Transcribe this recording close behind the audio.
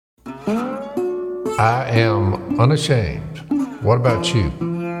I am unashamed. What about you?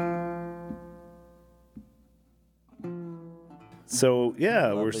 So, yeah,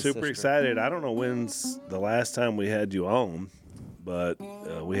 we're Lovely super sister. excited. I don't know when's the last time we had you on, but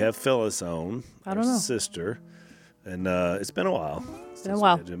we have Phyllis on, I our don't know. sister, and it's been a while. Been a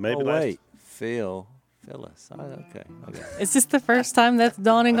while. Maybe Oh, last- wait. Phyllis. Okay. Is this the first time that's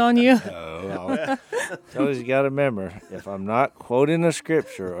dawning on you? So you got to remember, if I'm not quoting a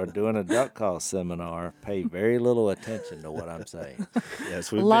scripture or doing a duck call seminar, pay very little attention to what I'm saying.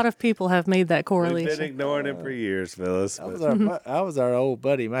 Yes, A lot of people have made that we've been correlation. ignoring him for years, Phyllis. That but- was our old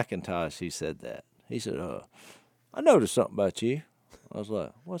buddy McIntosh who said that. He said, I noticed something about you. I was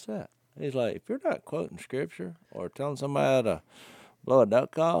like, what's that? He's like, if you're not quoting scripture or telling somebody how to blow a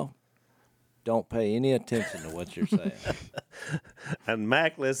duck call, don't pay any attention to what you're saying. And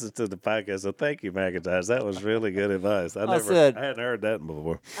Mac listens to the podcast, so thank you, McIntosh. That was really good advice. I said- hadn't heard that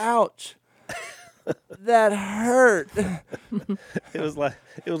before. Ouch. That hurt. It was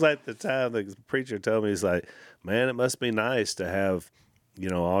like the time the preacher told me, he's like, man, it must be nice to have,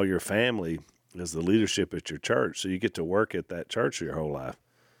 all your family as the leadership at your church, so you get to work at that church your whole life.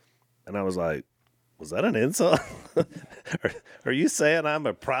 And I was like, was that an insult? Are you saying I'm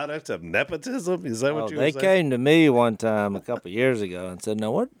a product of nepotism? Is that what you were They saying? came to me one time a couple of years ago and said,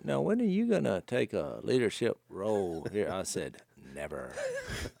 Now, when are you going to take a leadership role here? I said, never.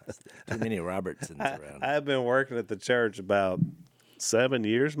 Too many Robertsons around. I've been working at the church about 7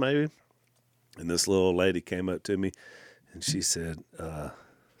 years, maybe. And this little lady came up to me and she said,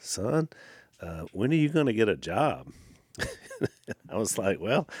 son, when are you going to get a job? I was like,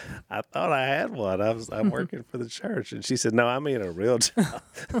 well, I thought I had one. I'm working for the church. And she said, no, I mean a real job.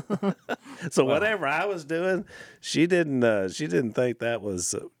 So whatever I was doing, she didn't think that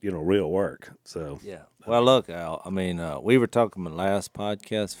was, real work. So Yeah. Well, look, Al, we were talking in the last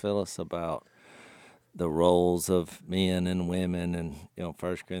podcast, Phyllis, about the roles of men and women and,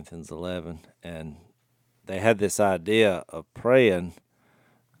 1 Corinthians 11. And they had this idea of praying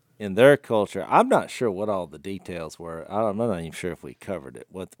in their culture. I'm not sure what all the details were. I'm not even sure if we covered it,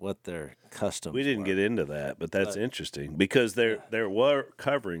 what their customs we didn't were. get into that, but that's interesting because there were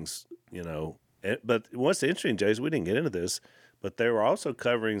coverings, But what's interesting, Jay, is we didn't get into this, but there were also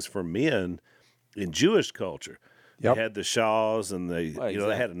coverings for men in Jewish culture. Yep. They had the shawls and they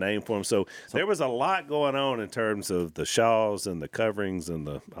had a name for them. So there was a lot going on in terms of the shawls and the coverings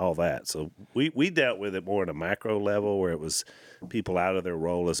and all that. So we dealt with it more at a macro level where it was people out of their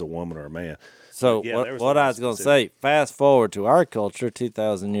role as a woman or a man. So Yeah, there was what a I lot was going to specific- say, fast forward to our culture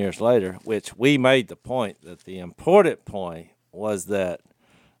 2,000 years later, which we made the point that the important point was that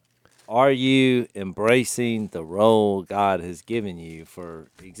are you embracing the role God has given you for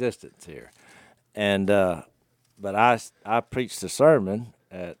existence here? And but I preached a sermon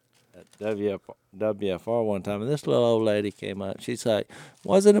at WFR one time, and this little old lady came up. She's like,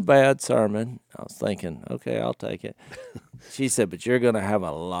 wasn't a bad sermon. I was thinking, okay, I'll take it. She said, but you're going to have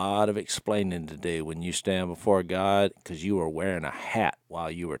a lot of explaining to do when you stand before God because you were wearing a hat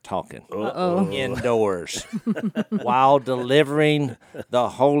while you were talking indoors while delivering the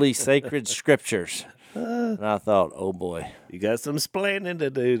holy sacred scriptures. And I thought, oh, boy. You got some splaining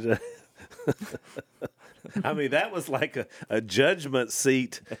to do. I mean, that was like a judgment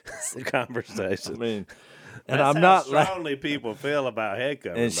seat conversation. I mean, That's and I'm how not strongly people feel about head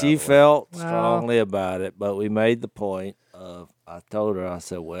covering. And by she the way. felt Wow. strongly about it, but we made the point of, I told her, I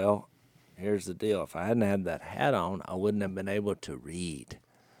said, well, here's the deal. If I hadn't had that hat on, I wouldn't have been able to read.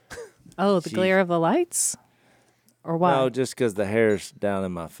 Oh, the glare of the lights? Or why? No, just because the hair's down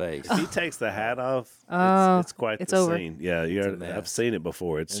in my face. If he takes the hat off, it's quite it's the over. scene. Yeah, I've seen it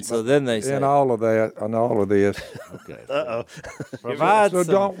before. And It's so then they say, In all of this, okay, uh-oh. provide so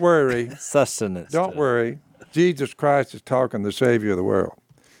some don't worry. sustenance. Don't to it. worry. Jesus Christ is talking the Savior of the world,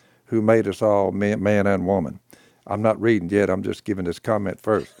 who made us all man and woman. I'm not reading yet. I'm just giving this comment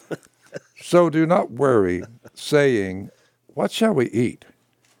first. So do not worry, saying, what shall we eat?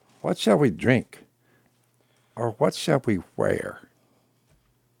 What shall we drink? Or what shall we wear?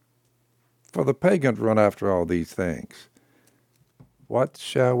 For the pagans run after all these things. What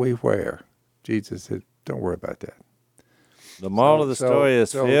shall we wear? Jesus said, don't worry about that. The moral of the story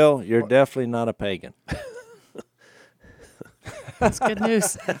is, Phil, you're definitely not a pagan. That's good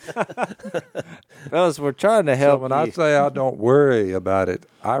news. Fellas, we're trying to So help when you. I say I don't worry about it,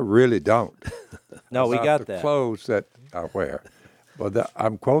 I really don't. No, we About got the that. clothes that I wear. But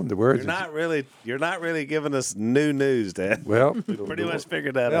I'm quoting the words. You're not really giving us new news, Dad. Well, We pretty much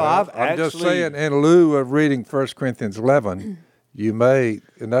figured that No, out. I've I'm just actually- saying, in lieu of reading 1 Corinthians 11, you may,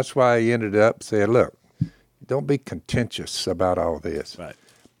 and that's why he ended up saying, look, don't be contentious about all this. Right.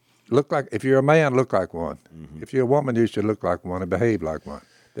 look like, if you're a man, look like one. If you're a woman, you should look like one and behave like one.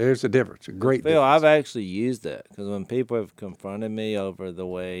 There's a difference, a great Phil, difference. I've actually used that because when people have confronted me over the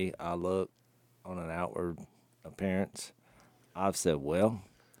way I look on an outward appearance, I've said, well,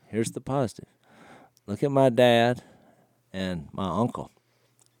 here's the positive. Look at my dad and my uncle.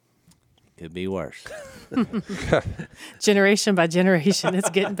 Could be worse. Generation by generation, it's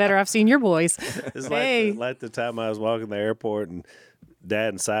getting better. I've seen your boys. It's Hey. like the time I was walking the airport and Dad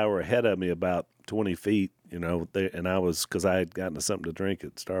and Si were ahead of me about 20 feet, and I was, because I had gotten something to drink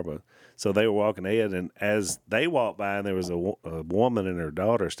at Starbucks. So they were walking ahead, and as they walked by, and there was a woman and her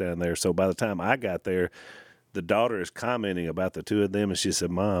daughter standing there. So by the time I got there, the daughter is commenting about the two of them, and she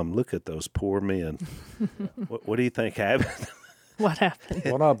said, "Mom, look at those poor men. What do you think happened?" What happened?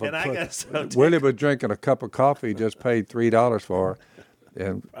 One of them And I got so Willie was drinking a cup of coffee he just paid $3 for. And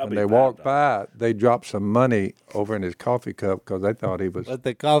when Probably they walked by, they dropped some money over in his coffee cup because they thought he was. Put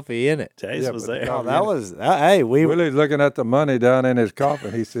the coffee in it. Chase Yeah, was but the there. coffee- Oh, that was, hey, we were. Willie's looking at the money down in his coffee.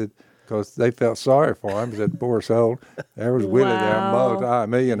 And he said, because they felt sorry for him. He said, poor soul. There was Willie there, Wow.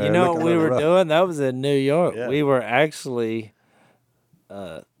 multi-millionaire. You know what looking we at the were rough. doing? That was in New York. Yeah. We were actually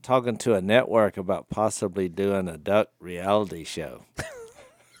talking to a network about possibly doing a duck reality show.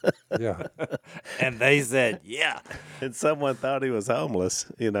 Yeah. And they said, yeah. And someone thought he was homeless,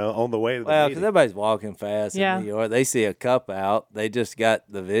 on the way to the Well, because meeting. everybody's walking fast Yeah. in New York. They see a cup out. They just got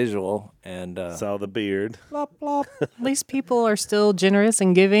the visual. And Saw the beard. plop, plop. At least people are still generous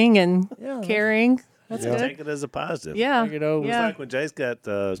and giving and Yeah. caring. That's Yeah. good. Take it as a positive. Yeah. Take it over. It was Yeah. like when Jace got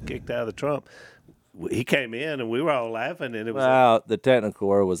kicked out of the Trump. He came in and we were all laughing, and it was Well, the technical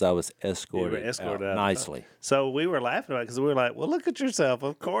word was I was escorted, escorted out out. nicely. so we were laughing about it because we were like, "Well, look at yourself.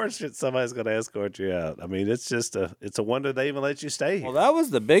 Of course, somebody's going to escort you out. I mean, it's just it's a wonder they even let you stay here." Well, that was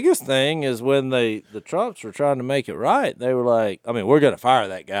the biggest thing is when the Trumps were trying to make it right. They were like, I mean, we're going to fire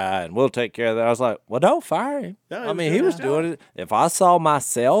that guy and we'll take care of that. I was like, well, don't fire him. No, he I was mean, doing he was his doing it. If I saw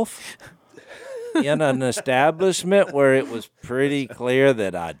myself in an establishment where it was pretty clear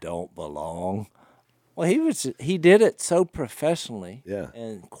that I don't belong, well, he did it so professionally Yeah.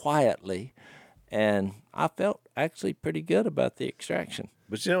 and quietly, and I felt actually pretty good about the extraction.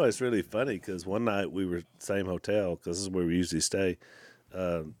 But it's really funny because one night we were same hotel because this is where we usually stay.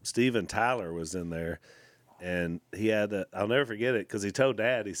 Steven Tyler was in there, and he had I'll never forget it because he told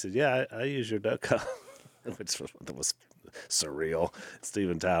Dad, he said, "Yeah, I use your duck call," which was surreal,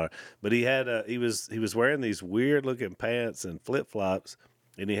 Steven Tyler. But he had he was wearing these weird looking pants and flip flops,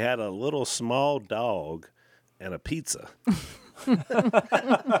 and he had a little small dog and a pizza.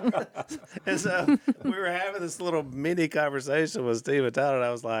 And so we were having this little mini conversation with Steven Tyler, and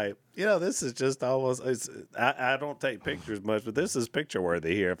I was like, this is just almost, I don't take pictures much, but this is picture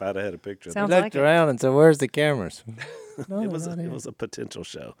worthy here if I'd have had a picture of He Sounds this. looked like it. around and said, where's the cameras? No, It was not it here. was a potential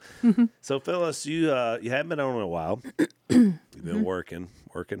show. So Phyllis, you haven't been on in a while. You've been working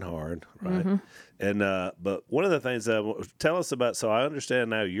hard, right? And but one of the things tell us about. So I understand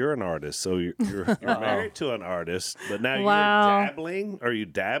now you're an artist. So you're married to an artist, but now Wow. you're dabbling. Are you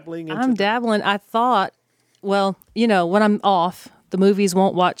dabbling? Into I'm dabbling. I thought, well, when I'm off, the movies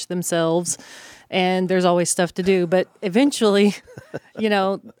won't watch themselves and there's always stuff to do. But eventually,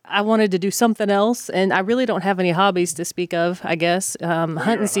 I wanted to do something else. And I really don't have any hobbies to speak of, I guess.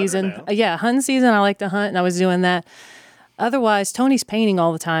 Hunting season. now. Yeah, hunting season. I like to hunt and I was doing that. Otherwise, Tony's painting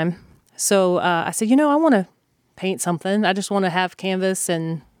all the time. So I said, I want to paint something. I just want to have canvas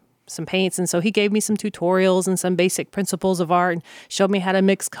and some paints. And so he gave me some tutorials and some basic principles of art and showed me how to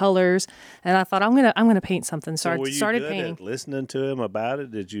mix colors. And I thought, I'm gonna paint something. So were I you started good painting. at listening to him about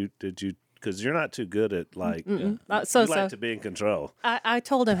it? Did you? Because you're not too good at like. You So like to be in control. I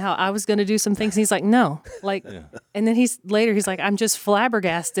told him how I was going to do some things. And he's like, no, and then he's like, I'm just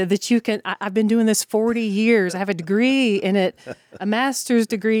flabbergasted that you can. I've been doing this 40 years. I have a degree in it, a master's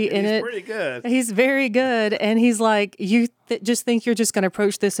degree in He's it. pretty good. He's very good, and he's like, you just think you're just going to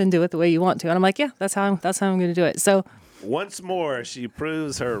approach this and do it the way you want to. And I'm like, yeah, that's how I'm going to do it. So Once more, she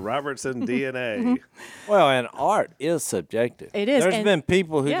proves her Robertson DNA. Well, and art is subjective. It is, There's and- been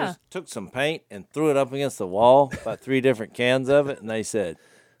people who yeah. just took some paint and threw it up against the wall, about 3 different cans of it, and they said,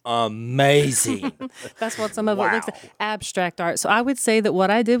 amazing. that's what some of it looks like. Abstract art. So I would say that what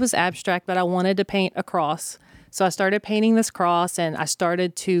I did was abstract, but I wanted to paint a cross. So I started painting this cross, and I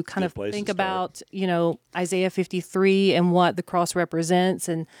started to kind of place think to start. about, Isaiah 53 and what the cross represents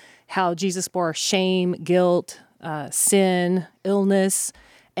and how Jesus bore shame, guilt, sin, illness,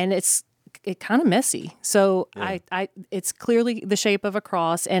 and it's kind of messy. So it's clearly the shape of a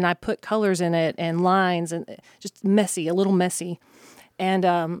cross, and I put colors in it and lines and just messy, a little messy,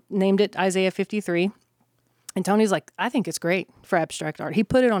 and named it Isaiah 53. And Tony's like, I think it's great for abstract art. He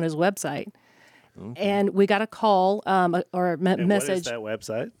put it on his website. And we got a call or a And message, what is that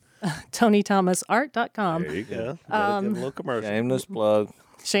website? TonyThomasArt.com. There you go. Give a little commercial. Shameless plug.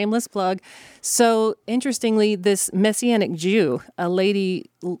 Shameless plug. So interestingly, this Messianic Jew, a lady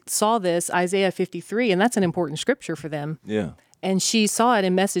saw this, Isaiah 53, and that's an important scripture for them. Yeah. And she saw it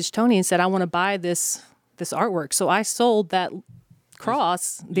and messaged Tony and said, I want to buy this artwork. So I sold that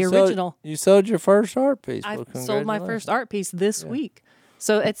cross, the original. You sold your first art piece. I Well, sold my first art piece this week.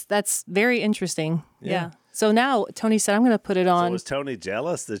 So that's very interesting. Yeah. Yeah. So now Tony said, I'm going to put it So on. was Tony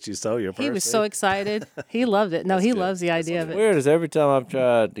jealous that you sold your first? He was so excited. He loved it. No, he good. loves the idea of it. Weird is every time I've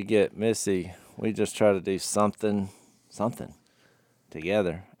tried to get Missy, we just try to do something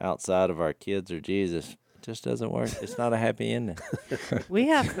together outside of our kids or Jesus. It just doesn't work. It's not a happy ending. We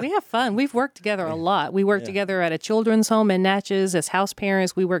have fun. We've worked together a lot. We worked together at a children's home in Natchez as house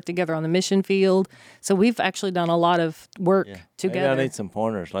parents. We worked together on the mission field. So we've actually done a lot of work Maybe together. I need some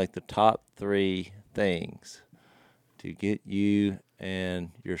pointers, like the top 3 things to get you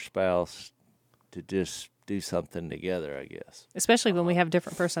and your spouse to just do something together, I guess. Especially when we have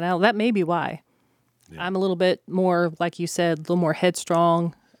different personality. That may be why. I'm a little bit more, like you said, a little more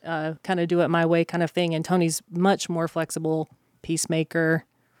headstrong, kind of do it my way kind of thing. And Tony's much more flexible, peacemaker.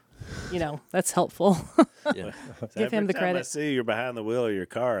 You know, that's helpful. Yeah. Give him the Every time I credit. see you're behind the wheel of your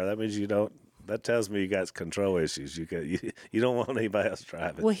car, that means you don't. That tells me you got control issues. You don't want anybody else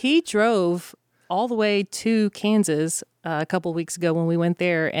driving. Well, he drove all the way to Kansas a couple weeks ago when we went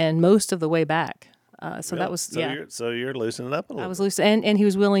there, and most of the way back. So that was So you're loosening up a little. I was loose, and he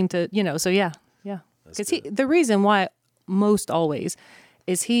was willing to, so yeah. Because the reason why most always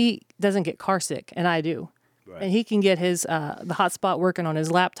is he doesn't get car sick, and I do. Right. And he can get his the hotspot working on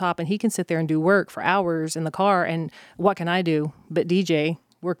his laptop, and he can sit there and do work for hours in the car. And what can I do but DJ,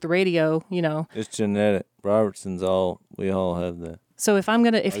 work the radio, It's genetic. We all have that. So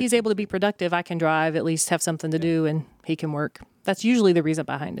if he's able to be productive, I can drive, at least have something to do, and he can work. That's usually the reason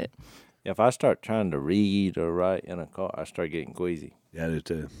behind it. If I start trying to read or write in a car, I start getting queasy. Yeah, I do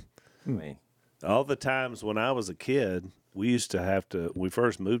too. I mean, All the times when I was a kid, we used to have to. When we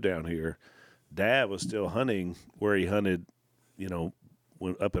first moved down here, Dad was still hunting where he hunted,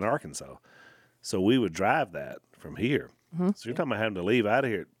 up in Arkansas. So we would drive that from here. So you're talking about having to leave out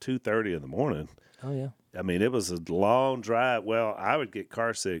of here at 2:30 in the morning. oh yeah. I mean, it was a long drive. Well, I would get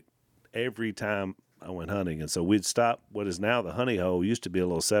car sick every time I went hunting. And so we'd stop what is now the Honey Hole, used to be a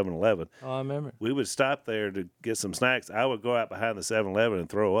little 7-Eleven. Oh, I remember. We would stop there to get some snacks. I would go out behind the 7-Eleven and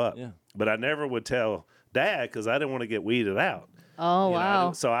throw up. Yeah. But I never would tell Dad because I didn't want to get weeded out. Oh, You know,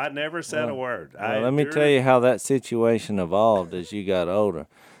 wow. so I never said a word. Well, let me tell you how that situation evolved as you got older.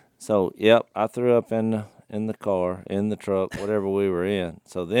 So, yep, I threw up in the car, in the truck, whatever we were in.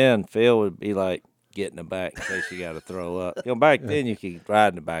 So then Phil would be like, get in the back in case you got to throw up. Back then you could ride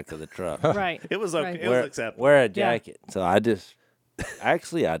in the back of the truck. Right. It was okay. Right. It was acceptable. Wear a jacket. So I just,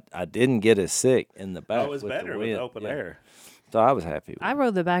 actually, I didn't get as sick in the back. It was with better the with wind. open Yeah. air. So I was happy with I it.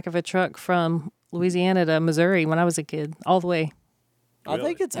 rode the back of a truck from Louisiana to Missouri when I was a kid, all the way. I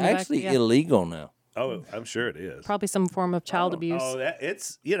think it's In the back, actually yeah. illegal now. Oh, I'm sure it is. Probably some form of child abuse. Oh,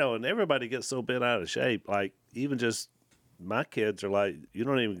 it's and everybody gets so bent out of shape. Like even just my kids are like, you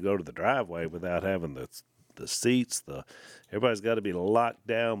don't even go to the driveway without having the seats. Everybody's got to be locked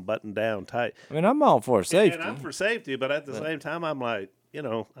down, buttoned down tight. I mean, I'm all for safety. And I'm for safety, but at the same time, I'm like,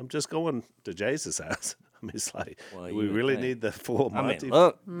 I'm just going to Jace's house. I mean, it's like, Well, do you we would really think. need the full I Monty? mean,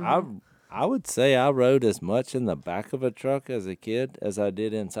 look, I would say I rode as much in the back of a truck as a kid as I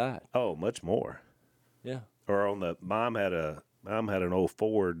did inside. Oh, much more. Yeah. Or on the mom had an old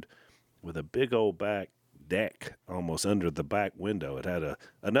Ford with a big old back deck almost under the back window. It had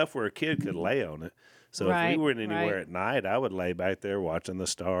enough where a kid could lay on it. So if Right, we weren't anywhere right. at night, I would lay back there watching the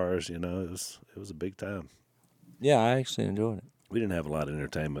stars. It was a big time. Yeah, I actually enjoyed it. We didn't have a lot of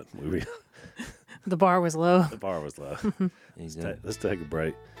entertainment. The bar was low. The bar was low. Exactly. Let's take a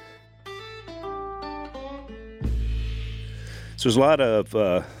break. So there's a lot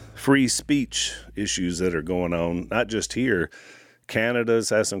of free speech issues that are going on, not just here. Canada's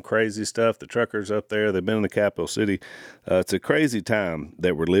has some crazy stuff. The truckers up there, they've been in the capital city. It's a crazy time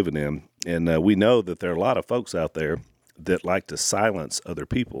that we're living in. And we know that there are a lot of folks out there that like to silence other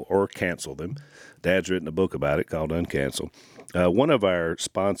people or cancel them. Dad's written a book about it called Uncancel. One of our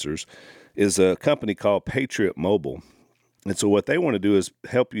sponsors is a company called Patriot Mobile. And so what they want to do is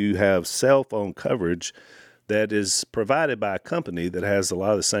help you have cell phone coverage that is provided by a company that has a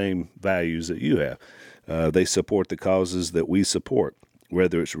lot of the same values that you have. They support the causes that we support,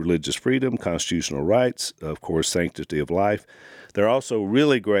 whether it's religious freedom, constitutional rights, of course, sanctity of life. They're also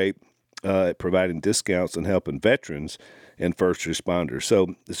really great at providing discounts and helping veterans and first responders.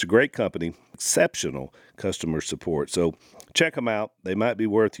 So it's a great company, exceptional customer support. So check them out. They might be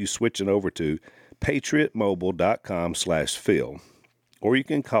worth you switching over to patriotmobile.com/Phil, or you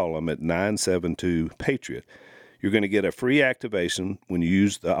can call them at 972-PATRIOT. You're going to get a free activation when you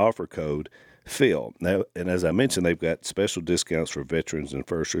use the offer code Phil. Now, and as I mentioned, they've got special discounts for veterans and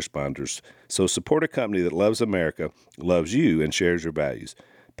first responders. So support a company that loves America, loves you, and shares your values.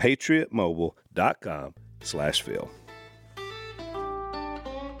 patriotmobile.com/Phil.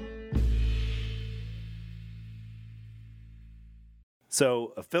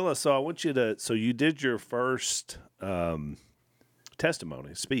 So, Phyllis, so I want you to, so you did your first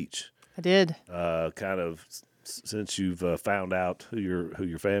testimony, speech, I did. kind of since you've found out who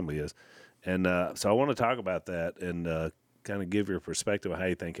your family is. And so I want to talk about that and kind of give your perspective of how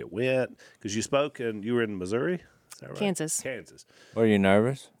you think it went. Because you were in Missouri? Is that right? Kansas. Were you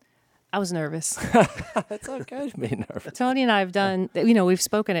nervous? I was nervous. It's okay to be nervous. Tony and I have done, we've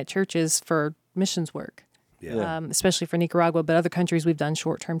spoken at churches for missions work. Yeah. Especially for Nicaragua, but other countries we've done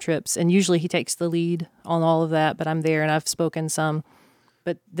short-term trips. And usually he takes the lead on all of that, but I'm there and I've spoken some.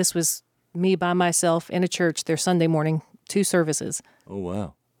 But this was me by myself in a church there Sunday morning, 2 services. Oh,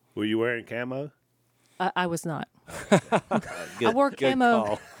 wow. Were you wearing camo? I was not. Good, I wore good camo.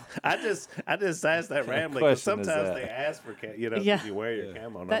 call. I just asked that randomly because question is sometimes that? they ask for Yeah. did you wear your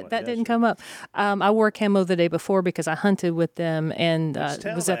camo? And I'm That like, didn't "Yes." come up. I wore camo the day before because I hunted with them and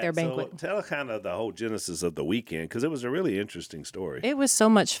Tell was at their that. banquet. So tell kind of the whole genesis of the weekend because it was a really interesting story. It was so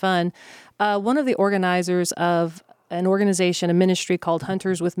much fun. One of the organizers of an organization, a ministry called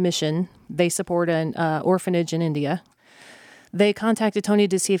Hunters with Mission, they support an orphanage in India. They contacted Tony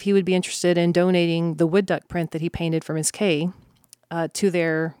to see if he would be interested in donating the wood duck print that he painted for Miss Kay to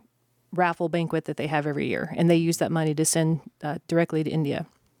their raffle banquet that they have every year. And they use that money to send directly to India.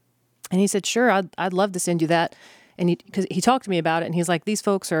 And he said, sure, I'd love to send you that. And because he talked to me about it, and he's like, these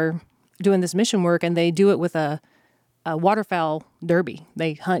folks are doing this mission work, and they do it with a waterfowl derby.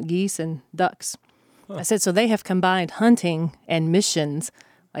 They hunt geese and ducks. I said, so they have combined hunting and missions.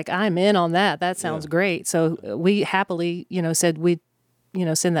 Like, I'm in on that. That sounds great. So we happily, said we'd,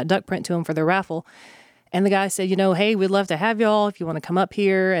 send that duck print to them for their raffle. And the guy said, hey, we'd love to have y'all if you want to come up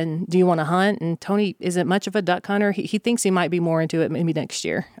here. And do you want to hunt? And Tony isn't much of a duck hunter. He thinks he might be more into it maybe next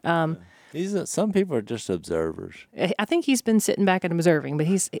year. Some people are just observers. I think he's been sitting back and observing. But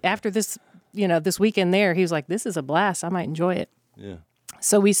he's after this, this weekend there, he was like, this is a blast. I might enjoy it. Yeah.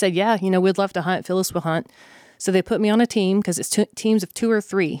 So we said, yeah, we'd love to hunt. Phyllis will hunt. So they put me on a team because it's teams of 2 or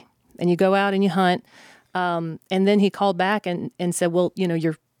 3. And you go out and you hunt. And then he called back and said, well,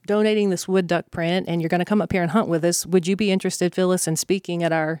 you're donating this wood duck print and you're going to come up here and hunt with us. Would you be interested, Phyllis, in speaking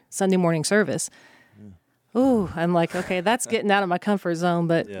at our Sunday morning service? Ooh, I'm like, okay, that's getting out of my comfort zone,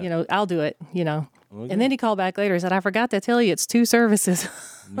 but, I'll do it, Okay. And then he called back later and said, I forgot to tell you, it's 2 services.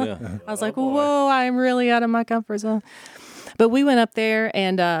 Yeah. I was like, whoa, I'm really out of my comfort zone. But we went up there,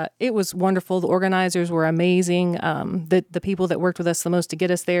 and it was wonderful. The organizers were amazing. The people that worked with us the most to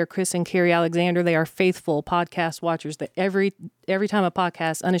get us there, Chris and Carrie Alexander, they are faithful podcast watchers. That every time a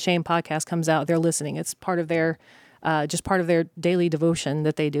podcast, Unashamed podcast comes out, they're listening. It's part of their just part of their daily devotion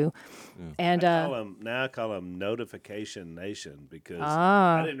that they do. And I call them Notification Nation because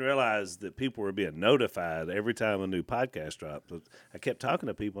I didn't realize that people were being notified every time a new podcast dropped. But I kept talking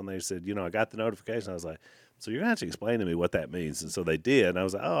to people, and they said, I got the notification. I was like, so you're going to have to explain to me what that means. And so they did. And I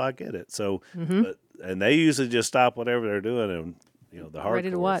was like, oh, I get it. So, and they usually just stop whatever they're doing. And, the hardcore,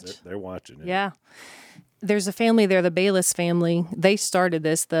 ready to watch. They're watching it. Yeah. There's a family there, the Bayless family. They started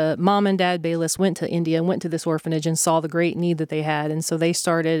this. The mom and dad Bayless went to India and went to this orphanage and saw the great need that they had. And so they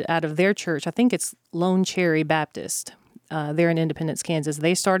started out of their church. I think it's Lone Cherry Baptist. They're in Independence, Kansas.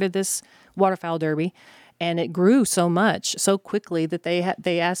 They started this waterfowl derby. And it grew so much, so quickly that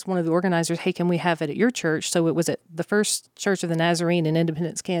they asked one of the organizers, hey, can we have it at your church? So it was at the First Church of the Nazarene in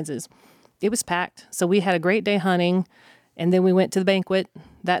Independence, Kansas. It was packed. So we had a great day hunting. And then we went to the banquet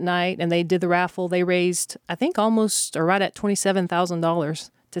that night, and they did the raffle. They raised, I think, almost or right at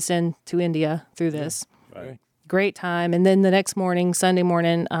 $27,000 to send to India through this. Right. Great time. And then the next morning, Sunday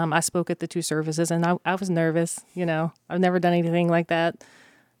morning, I spoke at the 2 services, and I was nervous. I've never done anything like that.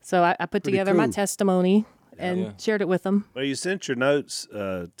 So I put together my testimony and shared it with them. Well, you sent your notes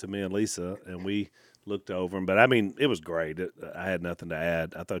to me and Lisa, and we looked over them. But, it was great. I had nothing to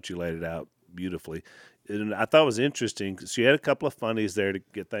add. I thought you laid it out beautifully. And I thought it was interesting because you had a couple of funnies there to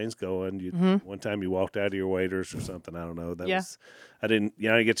get things going. One time you walked out of your waders or something. I don't know. I didn't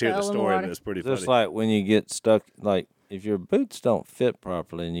get to hear the story, but it was pretty funny. Just like when you get stuck, like if your boots don't fit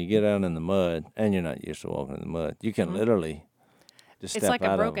properly and you get out in the mud and you're not used to walking in the mud, you can literally Just It's step like a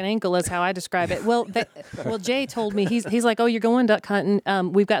out of broken 'em. ankle is how I describe it. Well, Jay told me he's like, oh, you're going duck hunting.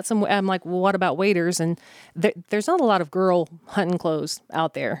 We've got some. I'm like, well, what about waders? And there's not a lot of girl hunting clothes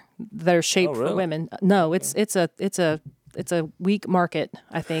out there that are shaped for really? women. No, it's a weak market,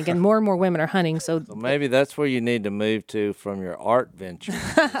 I think, and more women are hunting. So So maybe that's where you need to move to from your art venture.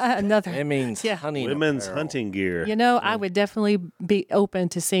 another. Women's Yeah. hunting Women's apparel. hunting gear. I would definitely be open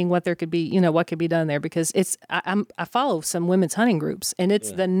to seeing what there could be, what could be done there because I follow some women's hunting groups and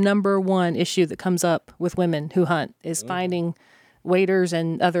it's the number one issue that comes up with women who hunt is finding waders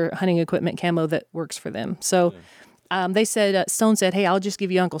and other hunting equipment camo that works for them. So they said, Stone said, hey, I'll just give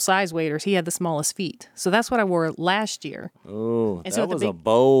you Uncle Si's waders. He had the smallest feet. So that's what I wore last year. Oh, And that so the was a big-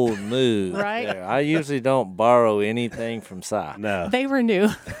 bold move. Right? there. I usually don't borrow anything from Si. No. They were new.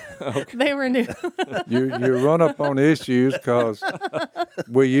 They were new. You run up on issues because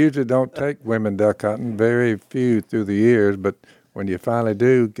we usually don't take women duck hunting, very few through the years, but when you finally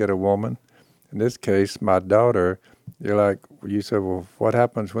do get a woman, in this case, my daughter, you said, well, what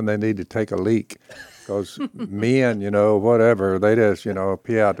happens when they need to take a leak? Because men, whatever, they just,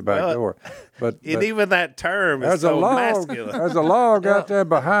 pee out the back door. But Even that term is there's a so log. masculine. There's a log out there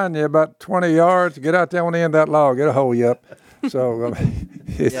behind you, about 20 yards. Get out there on the end of that log. It'll hold you up. So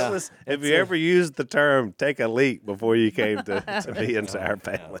it's, Yeah. Have you ever used the term "take a leak" before you came to me and to our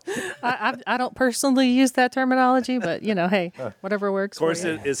family? I don't personally use that terminology, but, hey, whatever works. Of course, for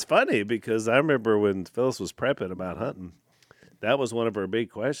you. it's funny because I remember when Phyllis was prepping about hunting, that was one of her big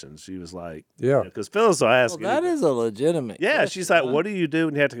questions. She was like, Yeah. because Phyllis will ask, Well, that is a legitimate. yeah, question, she's like, huh? what do you do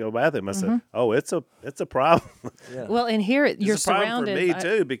when you have to go to the bathroom? I said, oh, it's a problem. Well, and here you're It's a problem surrounded. for me by-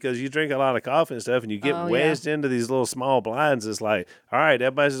 too because you drink a lot of coffee and stuff, and you get Oh, yeah. wedged into these little small blinds. It's like, all right,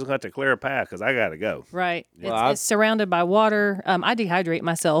 everybody's just going to have to clear a path because I got to go. Right. Well, It's surrounded by water. I dehydrate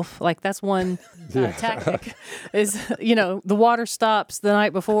myself. Like that's one tactic is, the water stops the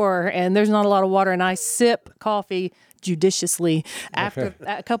night before and there's not a lot of water and I sip coffee judiciously after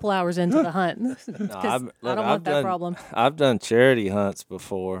a couple hours into the hunt. 'Cause I don't want that problem. I've done charity hunts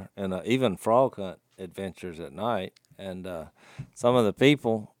before, and even frog hunt adventures at night, and some of the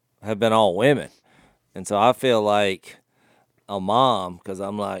people have been all women, and so I feel like a mom because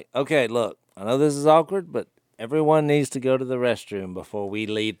I'm like, okay, look, I know this is awkward, but everyone needs to go to the restroom before we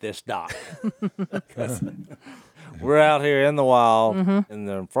leave this dock. 'Cause we're out here in the wild, and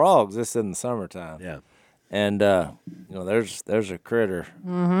the frogs. This in the summertime. Yeah. And there's a critter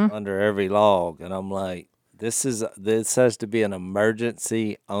under every log, and I'm like, this has to be an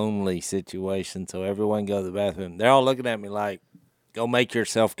emergency only situation. So everyone go to the bathroom. They're all looking at me like, go make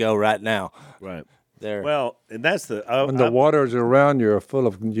yourself go right now. Right. There. Well, and that's when the waters around you are full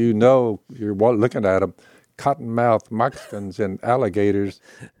of, you're looking at them, cottonmouth moccasins and alligators,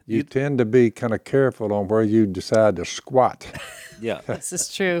 you tend to be kind of careful on where you decide to squat. yeah, This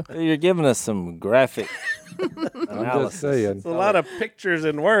is true. you're giving us some graphic I'm just analysis. saying. It's a lot of pictures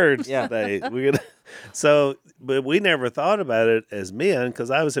and words Yeah. today. But we never thought about it as men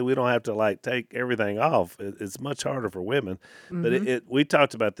because obviously we don't have to take everything off. It's much harder for women. But we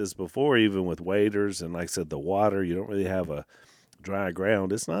talked about this before, even with waders and like I said, the water. You don't really have a dry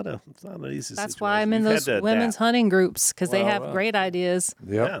ground. It's not an easy. That's situation. why I'm in You've had those to women's adapt. hunting groups because they Well, have well. great ideas.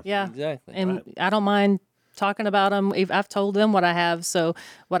 Yep. Yeah. Exactly. And I don't mind talking about them. I've told them what I have, so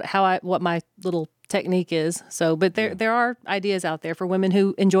what my little technique is. So, but there are ideas out there for women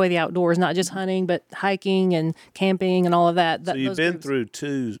who enjoy the outdoors, not just hunting, but hiking and camping and all of that. So you've those been groups. through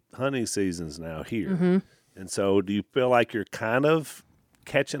 2 hunting seasons now here, and so do you feel like you're kind of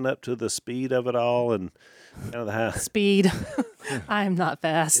catching up to the speed of it all and kind of the how? Speed. I am not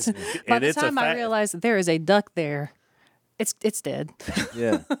fast. By and the it's a time I fact. realize that there is a duck there, it's dead.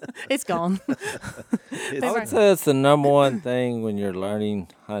 Yeah. It's gone. I would say that's the number one thing when you're learning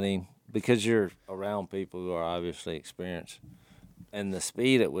hunting because you're around people who are obviously experienced and the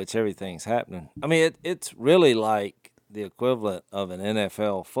speed at which everything's happening. I mean, it's really like the equivalent of an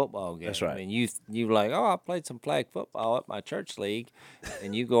NFL football game. That's right. I mean, you like, oh, I played some flag football at my church league,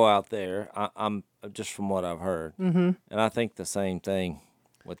 and you go out there. I'm just from what I've heard, and I think the same thing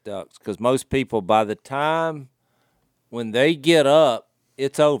with ducks because most people by the time when they get up,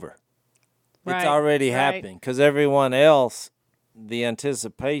 it's over. Right, It's already right. happening because everyone else, the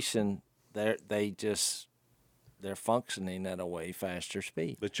anticipation, they're functioning at a way faster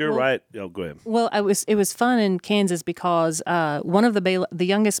speed. But you're right. Oh, go ahead. Well, it was fun in Kansas because one of the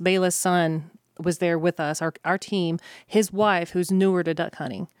youngest Bayless son was there with us, our team. His wife, who's newer to duck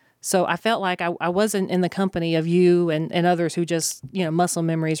hunting. So I felt like I wasn't in the company of you and others who just muscle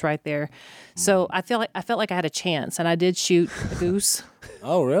memories right there. So I felt like I had a chance, and I did shoot a goose.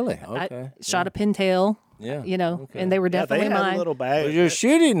 Oh, really? I Okay. shot a pintail. Yeah. and they were Yeah, they definitely have mine. a little bag. Well, your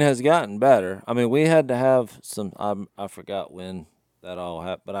shooting has gotten better. I mean, we had to have some. I forgot when that all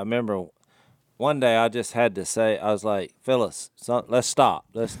happened, but I remember one day I just had to say, I was like, Phyllis, let's stop.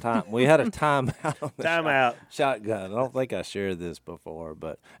 Let's time. We had a timeout on the Timeout. shotgun. I don't think I shared this before,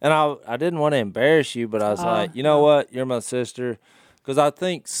 and I didn't want to embarrass you, but I was like, you know what? You're my sister, because I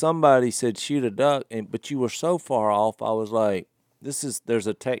think somebody said shoot a duck, but you were so far off. I was like, there's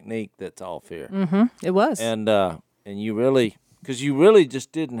a technique that's off here, It was. and you really, because you really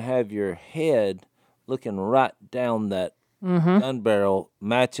just didn't have your head looking right down that gun barrel,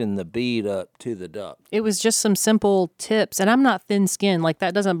 matching the bead up to the duck. It was just some simple tips, and I'm not thin-skinned. Like,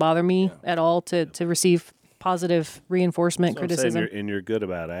 that doesn't bother me at all to receive positive reinforcement, So I'm saying criticism. you're good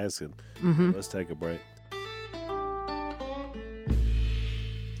about asking. Let's take a break.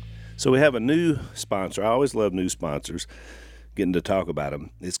 So we have a new sponsor. I always love new sponsors, getting to talk about them.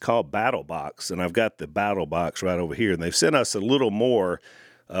 It's called Battle Box, and I've got the Battle Box right over here. And they've sent us a little more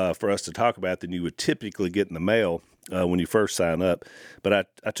for us to talk about than you would typically get in the mail when you first sign up. But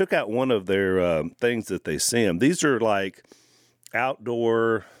I took out one of their things that they send. These are like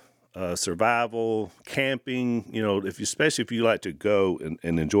outdoor survival, camping, especially if you like to go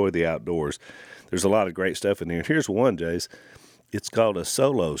and enjoy the outdoors. There's a lot of great stuff in there. Here's one, Jace. It's called a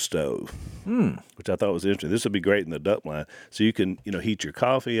solo stove, which I thought was interesting. This would be great in the duck line. So you can, heat your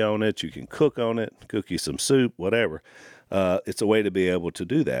coffee on it. You can cook on it, cook you some soup, whatever. It's a way to be able to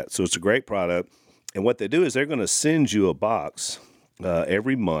do that. So it's a great product. And what they do is they're going to send you a box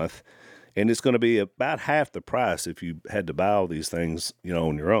every month, and it's going to be about half the price if you had to buy all these things,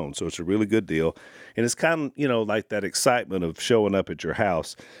 on your own. So it's a really good deal. And it's kind of, like that excitement of showing up at your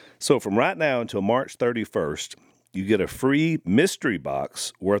house. So from right now until March 31st, you get a free mystery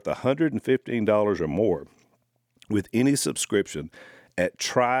box worth $115 or more with any subscription at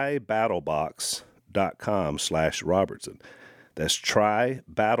trybattlebox.com/Robertson. That's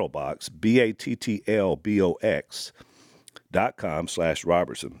trybattlebox,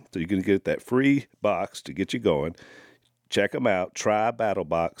 BATTLEBOX.com/Robertson. So you can get that free box to get you going. Check them out,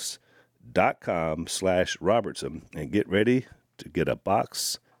 trybattlebox.com/Robertson, and get ready to get a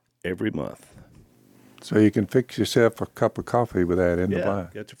box every month. So you can fix yourself a cup of coffee with that in the blind.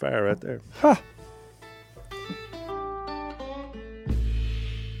 Got your fire right there. But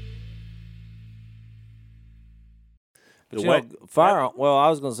I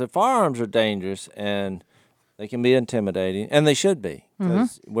was going to say firearms are dangerous and they can be intimidating, and they should be,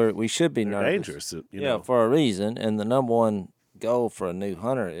 because we should be nervous. Dangerous, for a reason. And the number one goal for a new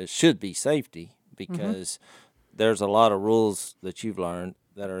hunter should be safety, because there's a lot of rules that you've learned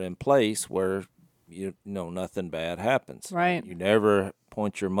that are in place where nothing bad happens. Right. You never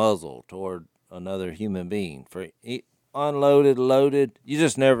point your muzzle toward another human being. For unloaded, loaded, you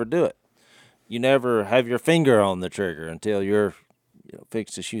just never do it. You never have your finger on the trigger until you're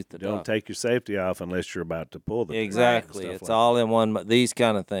fixed to shoot the duck. Don't take your safety off unless you're about to pull the trigger. Exactly. It's all in one, these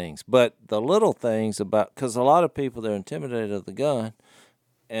kind of things. But the little things because a lot of people, they're intimidated of the gun,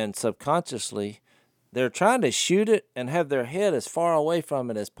 and subconsciously they're trying to shoot it and have their head as far away from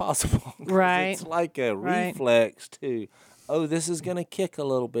it as possible. Right. It's like a reflex to, this is going to kick a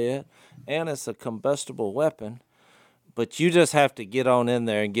little bit, and it's a combustible weapon. But you just have to get on in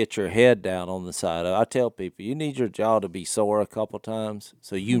there and get your head down on the side of it. I tell people, you need your jaw to be sore a couple times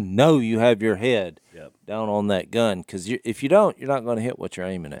so you have your head down on that gun. Because if you don't, you're not going to hit what you're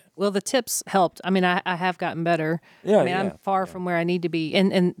aiming at. Well, the tips helped. I mean, I have gotten better. I'm far from where I need to be.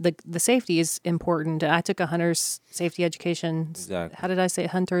 And the safety is important. I took a hunter's safety education. Exactly. How did I say?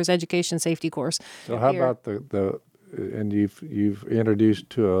 Hunter's education safety course. So how about and you've introduced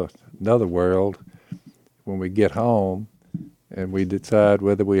to another world when we get home and we decide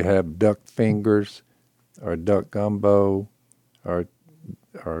whether we have duck fingers or duck gumbo or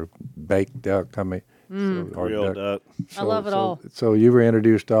baked duck. Or real duck. I love it all. So you were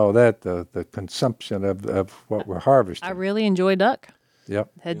introduced to all that, the consumption of what we're harvesting. I really enjoy duck. Yep.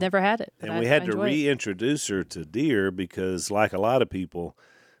 Had never had it. And we had to reintroduce her to deer because, like a lot of people,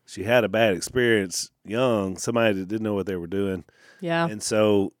 she had a bad experience young, somebody that didn't know what they were doing. Yeah. And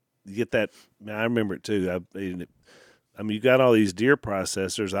so you get that. I remember it too. I mean, you got all these deer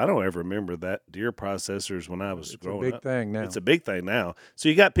processors. I don't ever remember that deer processors when I was growing up. It's a big thing now. It's a big thing now. So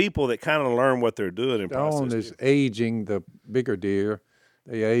you got people that kind of learn what they're doing in processing. Stone is aging the bigger deer.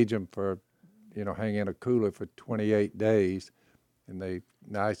 They age them for, hang in a cooler for 28 days, and they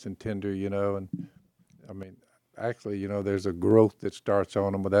nice and tender, and I mean, actually, there's a growth that starts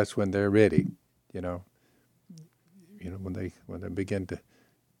on them, but that's when they're ready, when they begin to,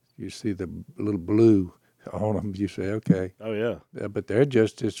 you see the little blue on them. You say, okay. Oh yeah. Yeah, but they're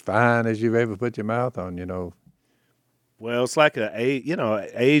just as fine as you've ever put your mouth on, Well, it's like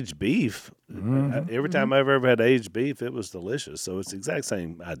aged beef. Every time I've ever had aged beef, it was delicious. So it's the exact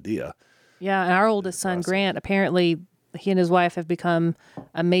same idea. Yeah, and our oldest son, Grant, apparently he and his wife have become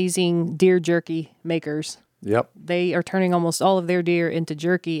amazing deer jerky makers. Yep. They are turning almost all of their deer into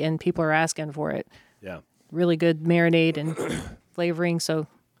jerky, and people are asking for it. Yeah. Really good marinade and flavoring. So,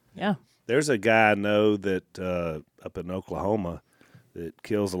 yeah. There's a guy I know that up in Oklahoma that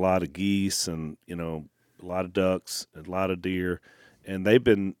kills a lot of geese and, a lot of ducks and a lot of deer. And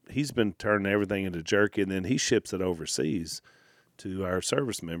he's been turning everything into jerky, and then he ships it overseas to our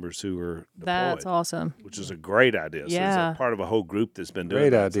service members who are deployed. That's awesome. Which is a great idea. So Yeah. it's a part of a whole group that's been doing Great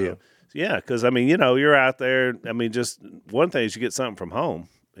that. idea. So, yeah, because, you're out there. Just one thing is you get something from home.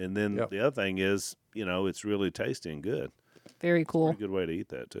 And then Yep. the other thing is, it's really tasty and good. Very cool. Pretty good way to eat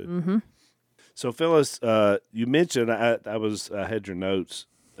that, too. Mm-hmm. So, Phyllis, you mentioned, I had your notes,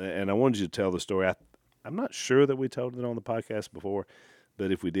 and I wanted you to tell the story. I'm not sure that we told it on the podcast before,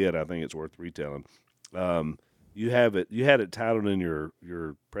 but if we did, I think it's worth retelling. You had it titled in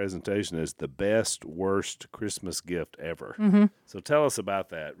your presentation as the best worst Christmas gift ever. Mm-hmm. So tell us about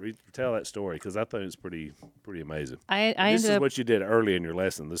that. Tell that story, because I thought it was pretty amazing. I This ended is up, what you did early in your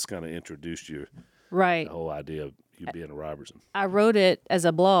lesson. This kind of introduced you right. the whole idea of you being a Robertson. I wrote it as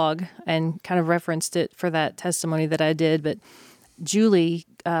a blog and kind of referenced it for that testimony that I did. But Julie,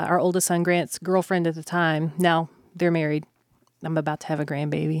 our oldest son Grant's girlfriend at the time, now they're married. I'm about to have a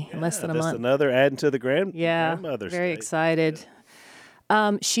grandbaby in less than a That's month. another adding to the Yeah, grandmother. very state. excited.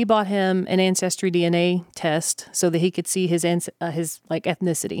 She bought him an Ancestry DNA test so that he could see his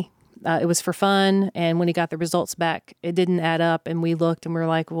ethnicity. It was for fun, and when he got the results back, it didn't add up. And we looked, and we were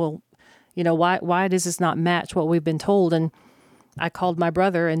like, "Well, why does this not match what we've been told?" And I called my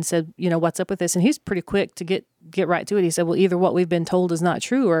brother and said, "What's up with this?" And he's pretty quick to get right to it. He said, "Well, either what we've been told is not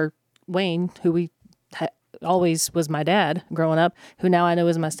true, or Wayne, who we always was my dad growing up, who now I know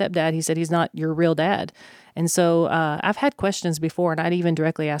is my stepdad, he said he's not your real dad." And so I've had questions before, and I'd even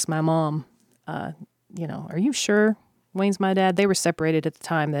directly asked my mom, "Are you sure Wayne's my dad?" They were separated at the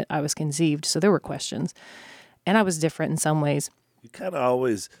time that I was conceived, so there were questions, and I was different in some ways. You kind of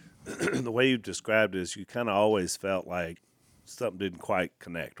always, the way you described it is, you kind of always felt like something didn't quite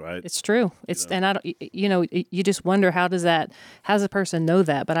connect, right? It's true. And I don't, you just wonder how does a person know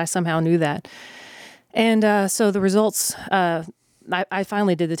that? But I somehow knew that. And so the results, I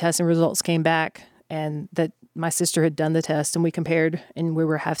finally did the test, and results came back, and that my sister had done the test, and we compared, and we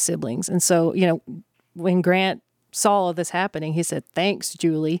were half siblings. And so, when Grant saw all this happening, he said, "Thanks,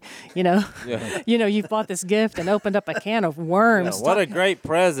 Julie. You've bought this gift and opened up a can of worms." Yeah, what a great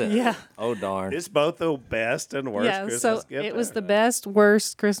present. Yeah. Oh, darn. It's both the best and worst Christmas so gift it was ever. the best,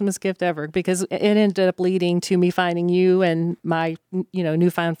 worst Christmas gift ever, because it ended up leading to me finding you and my,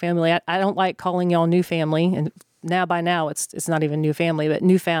 newfound family. I don't like calling y'all new family, and by now it's not even new family, but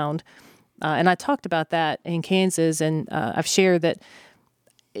newfound. And I talked about that in Kansas, and I've shared that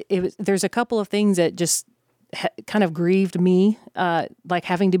there's a couple of things that just kind of grieved me, like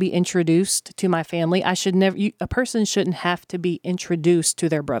having to be introduced to my family. A person shouldn't have to be introduced to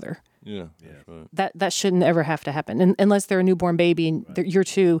their brother. Yeah. That shouldn't ever have to happen, unless they're a newborn baby and you're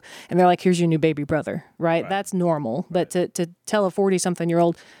two, and they're like, "Here's your new baby brother," right? That's normal. But to tell a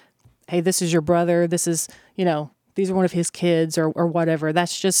 40-something-year-old, "Hey, this is your brother. This is, these are one of his kids," or whatever.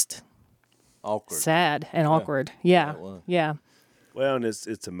 That's just Awkward. sad and awkward. Yeah, yeah. Well, and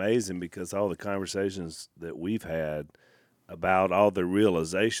it's amazing because all the conversations that we've had about all the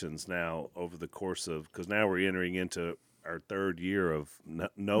realizations now over the course of, because now we're entering into our third year of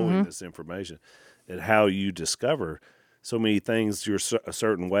knowing this information, and how you discover so many things. You're a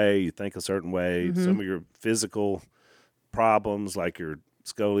certain way, you think a certain way, some of your physical problems like your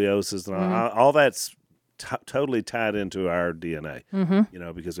scoliosis and all that's totally tied into our DNA,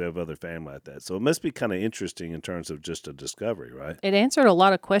 because we have other family like that. So it must be kind of interesting in terms of just a discovery, right? It answered a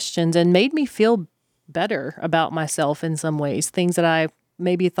lot of questions and made me feel better about myself in some ways. Things that I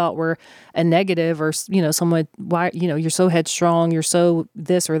maybe thought were a negative, or someone, why, you're so headstrong, you're so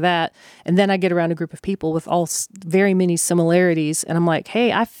this or that. And then I get around a group of people with all very many similarities, and I'm like,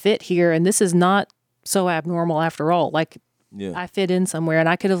 hey, I fit here, and this is not so abnormal after all. Like, Yeah. I fit in somewhere, and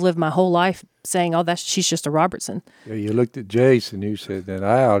I could have lived my whole life saying, "Oh, she's just a Robertson." Yeah, you looked at Jace and you said, then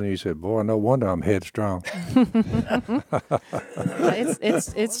Al, and you said, "Boy, no wonder I'm headstrong."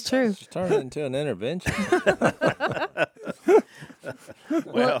 It's true. Just turn it into an intervention.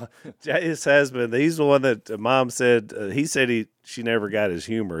 Well, his husband, he's the one that Mom said, she never got his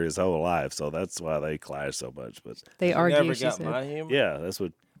humor his whole life, so that's why they clash so much. But They You argue. never She got said. my humor? yeah, that's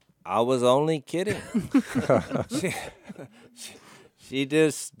what I was only kidding. she, she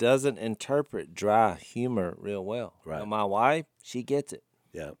just doesn't interpret dry humor real well. Right. Now, my wife, she gets it.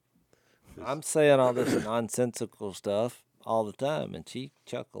 Yeah. I'm saying all this nonsensical stuff all the time, and she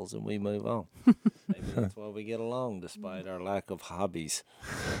chuckles, and we move on. Maybe that's why we get along, despite our lack of hobbies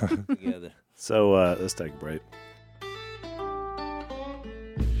together. So let's take a break.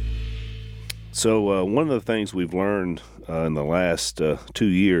 So one of the things we've learned in the last 2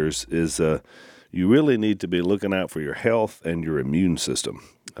 years is you really need to be looking out for your health and your immune system.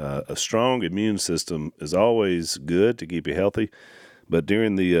 A strong immune system is always good to keep you healthy, but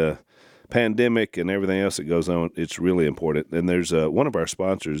during the pandemic and everything else that goes on, it's really important. And there's one of our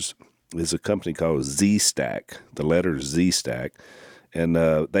sponsors is a company called Z-Stack, the letter Z-Stack. And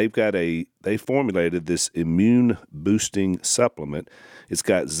they formulated this immune boosting supplement. It's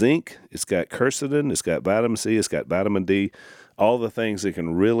got zinc, it's got quercetin, it's got vitamin C, it's got vitamin D, all the things that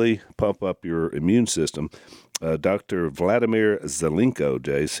can really pump up your immune system. Dr. Vladimir Zelenko,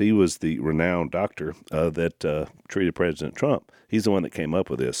 Jace, he was the renowned doctor that treated President Trump. He's the one that came up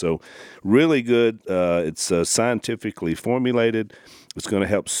with this. So really good. It's scientifically formulated. It's going to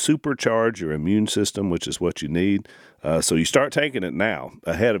help supercharge your immune system, which is what you need. So you start taking it now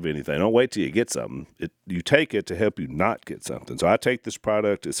ahead of anything. Don't wait till you get something. You take it to help you not get something. So I take this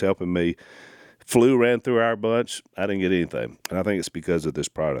product. It's helping me. Flu ran through our bunch. I didn't get anything. And I think it's because of this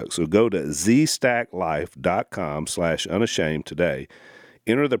product. So go to zstacklife.com/unashamed today.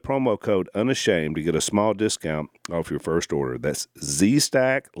 Enter the promo code unashamed to get a small discount off your first order. That's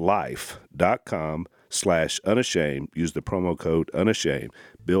zstacklife.com/unashamed. Use the promo code unashamed.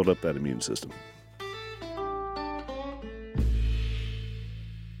 Build up that immune system.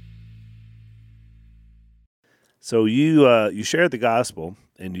 So you shared the gospel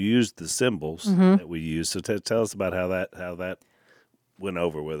and you used the symbols that we use. So tell us about how that went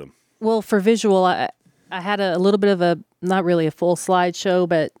over with them. Well, for visual, I had a little bit of not really a full slideshow,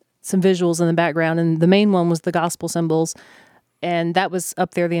 but some visuals in the background. And the main one was the gospel symbols. And that was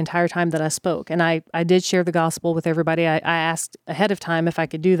up there the entire time that I spoke. And I did share the gospel with everybody. I asked ahead of time if I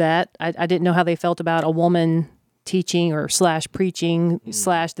could do that. I didn't know how they felt about a woman teaching or / preaching /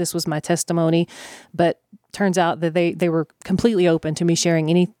 this was my testimony. But turns out that they were completely open to me sharing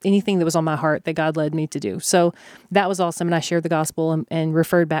anything that was on my heart that God led me to do. So that was awesome. And I shared the gospel and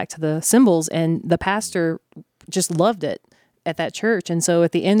referred back to the symbols. And the pastor just loved it at that church. And so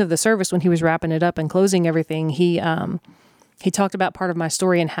at the end of the service, when he was wrapping it up and closing everything, he talked about part of my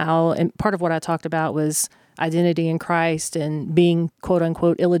story and part of what I talked about was identity in Christ and being quote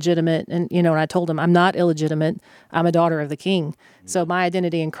unquote illegitimate. And, and I told him I'm not illegitimate. I'm a daughter of the King. So my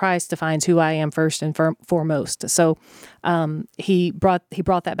identity in Christ defines who I am first and foremost. So he brought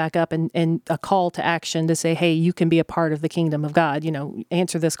that back up and a call to action to say, hey, you can be a part of the kingdom of God,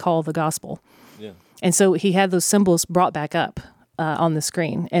 answer this call of the gospel. Yeah. And so he had those symbols brought back up on the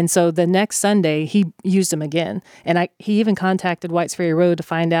screen. And so the next Sunday, he used them again. And he even contacted Whites Ferry Road to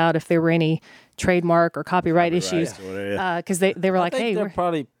find out if there were any trademark or copyright issues. Because they were like, hey, they're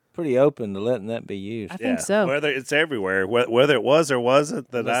probably pretty open to letting that be used. I think so. Whether it's everywhere, whether it was or wasn't.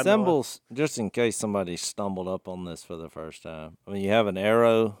 The symbols, just in case somebody stumbled up on this for the first time. I mean, you have an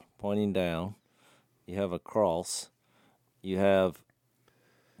arrow pointing down. You have a cross. You have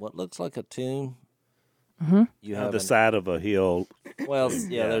what looks like a tomb. Mm-hmm. You have the side of a hill. Well,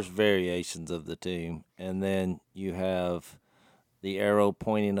 there's variations of the tomb. And then you have the arrow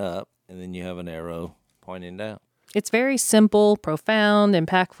pointing up, and then you have an arrow pointing down. It's very simple, profound,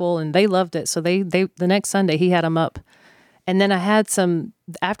 impactful, and they loved it. So they the next Sunday, he had them up. And then I had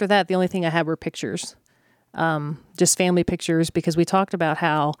after that, the only thing I had were pictures, just family pictures, because we talked about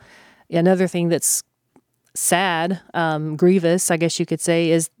how another thing that's sad, grievous, I guess you could say,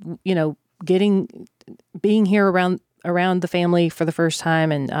 is, being here around the family for the first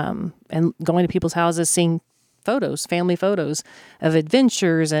time and going to people's houses, seeing family photos of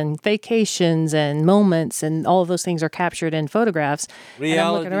adventures and vacations and moments, and all of those things are captured in photographs.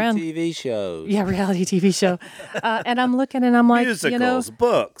 Reality TV shows. Yeah, reality TV show. And I'm looking and I'm like, musicals,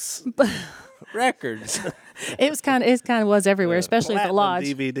 books, records. It kind of was everywhere, especially at the lodge.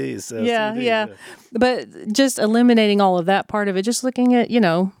 DVDs. Yeah. But just eliminating all of that part of it, just looking at,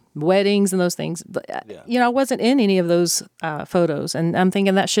 weddings and those things. I wasn't in any of those photos, and I'm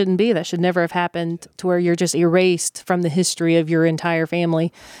thinking that shouldn't be. That should never have happened to where you're just erased from the history of your entire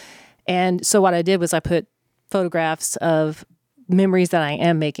family. And so what I did was I put photographs of memories that I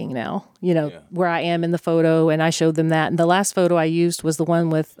am making now, where I am in the photo, and I showed them that. And the last photo I used was the one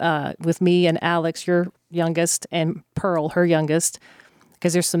with me and Alex, your youngest, and Pearl, her youngest,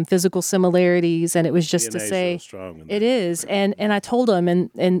 because there's some physical similarities, and it was just to DNA's say real strong in it that. is. And I told him,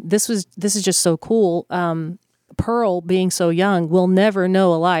 and this is just so cool. Pearl, being so young, will never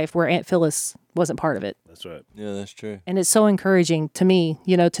know a life where Aunt Phyllis wasn't part of it. That's right. Yeah, that's true. And it's so encouraging to me,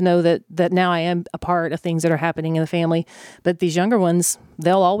 to know that now I am a part of things that are happening in the family. But these younger ones,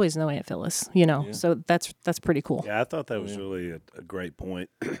 they'll always know Aunt Phyllis, So that's pretty cool. Yeah, I thought that was really a great point.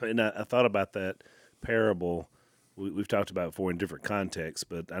 And I thought about that parable we've talked about before in different contexts,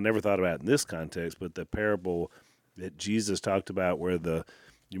 but I never thought about it in this context. But the parable that Jesus talked about where you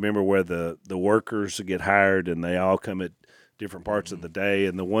remember where the workers get hired and they all come at different parts of the day,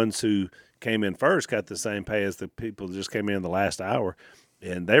 and the ones who came in first got the same pay as the people that just came in the last hour.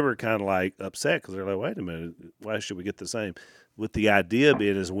 And they were kind of like upset because they're like, wait a minute, why should we get the same? With the idea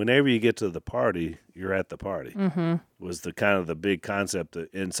being is whenever you get to the party, you're at the party. Was the kind of the big concept.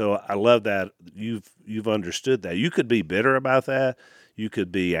 And so I love that you've understood that. You could be bitter about that. You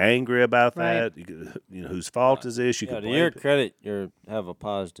could be angry about that. You could, whose fault is this? You could To blame your it. credit, you have a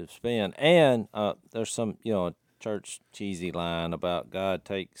positive spin. And there's some, church cheesy line about God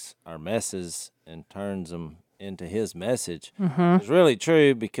takes our messes and turns them into his message. It's really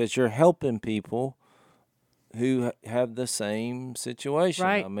true because you're helping people who have the same situation.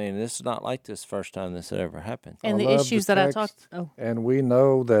 Right. I mean, this is not like this first time this had ever happened. And I the love issues the that I text, talked. And we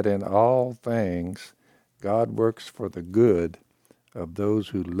know that in all things, God works for the good of those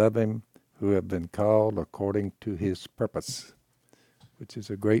who love him, who have been called according to his purpose, which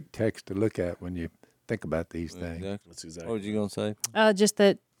is a great text to look at when you think about these things. Exactly. That's exactly. What was you going to say? Just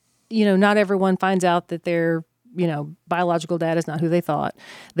that, not everyone finds out that their, biological dad is not who they thought.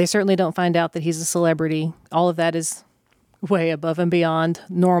 They certainly don't find out that he's a celebrity. All of that is way above and beyond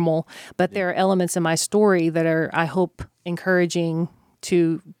normal. But there are elements in my story that are, I hope, encouraging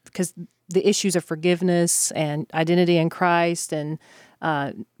because the issues of forgiveness and identity in Christ and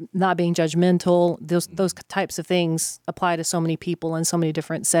not being judgmental, those types of things apply to so many people in so many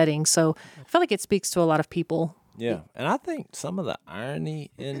different settings. So I feel like it speaks to a lot of people. Yeah, and I think some of the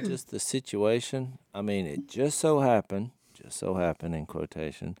irony in just the situation, I mean, it just so happened in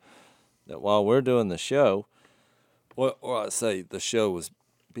quotation, that while we're doing the show, or I say the show was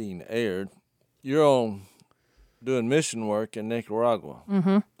being aired, you're on doing mission work in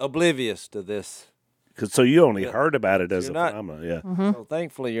Nicaragua, oblivious to this. So you only heard about it as You're a not- phenomenon, yeah. So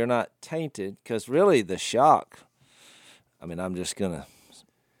thankfully you're not tainted, because really the shock, I mean, I'm just going to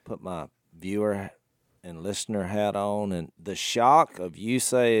put my viewer and listener hat on, and the shock of you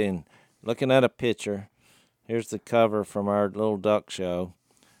saying, looking at a picture, here's the cover from our little duck show,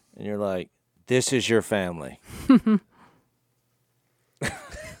 and you're like, this is your family.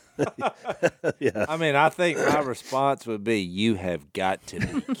 Yeah. I mean, I think my response would be, you have got to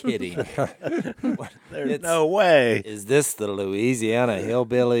be kidding. There's no way. Is this the Louisiana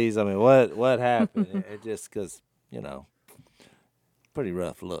hillbillies? I mean, what happened? It just because, pretty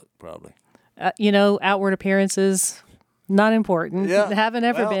rough look, probably. Outward appearances, not important. Yeah. Haven't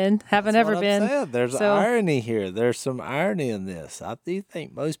ever Well, been. Haven't That's ever what been. I'm saying. There's So- irony here. There's some irony in this. I do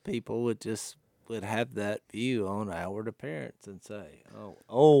think most people would have that view on outward appearance and say,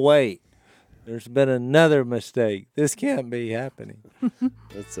 oh wait, there's been another mistake. This can't be happening.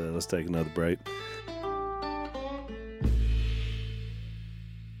 Let's take another break.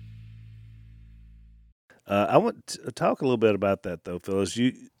 I want to talk a little bit about that, though, Phyllis.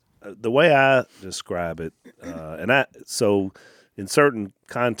 The way I describe it, so in certain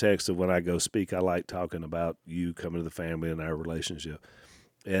contexts of when I go speak, I like talking about you coming to the family and our relationship.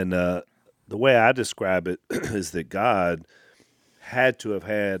 And the way I describe it is that God had to have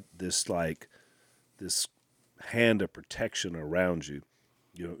had this hand of protection around you,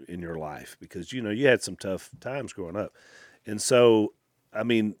 in your life, because you had some tough times growing up. And so, I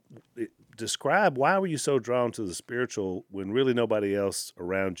mean, describe, why were you so drawn to the spiritual when really nobody else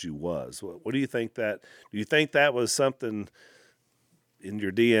around you was? What do you think do you think that was something in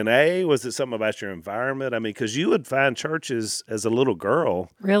your DNA? Was it something about your environment? I mean, because you would find churches as a little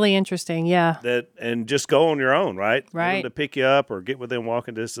girl Really interesting. Yeah. and just go on your own, right? Get them Right. to pick you up or get within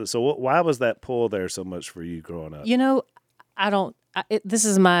walking distance. So why was that pull there so much for you growing up? This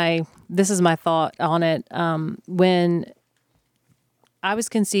is my thought on it. When I was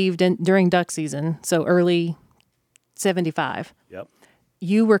conceived during duck season, so early 75, Yep,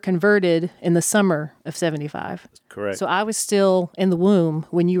 you were converted in the summer of 75. correct. So I was still in the womb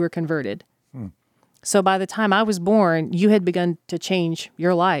when you were converted. So by the time I was born, you had begun to change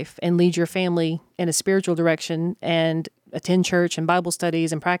your life and lead your family in a spiritual direction and attend church and Bible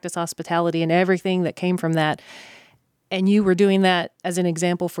studies and practice hospitality and everything that came from that. and you were doing that as an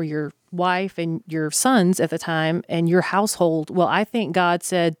example for your wife and your sons at the time and your household, well, I think God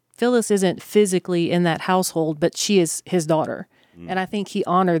said, Phyllis isn't physically in that household, but she is his daughter. And I think he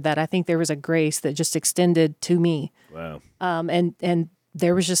honored that. I think there was a grace that just extended to me. Wow. And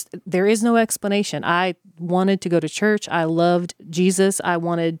there is no explanation. I wanted to go to church. I loved Jesus. I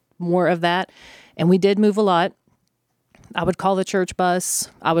wanted more of that. And we did move a lot. I would call the church bus.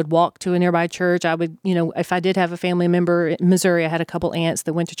 I would walk to a nearby church. I would, if I did have a family member in Missouri, I had a couple aunts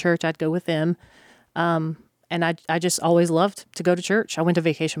that went to church. I'd go with them. And I just always loved to go to church. I went to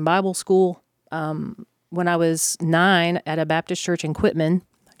Vacation Bible School when I was 9 at a Baptist church in Quitman,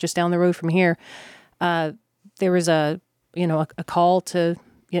 just down the road from here. There was a call to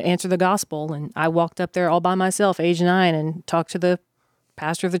answer the gospel, and I walked up there all by myself, age 9, and talked to the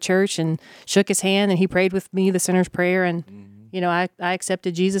pastor of the church and shook his hand, and he prayed with me the sinner's prayer, and I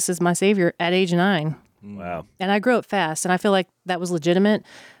accepted Jesus as my Savior at age 9. Wow. And I grew up fast, and I feel like that was legitimate.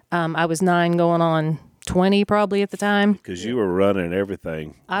 I was 9 going on 20 probably at the time. Because you were running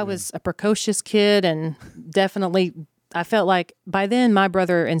everything. I was a precocious kid, and definitely I felt like by then my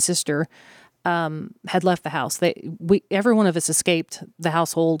brother and sister had left the house. Every one of us escaped the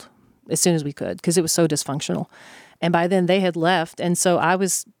household as soon as we could because it was so dysfunctional. And by then they had left, and so I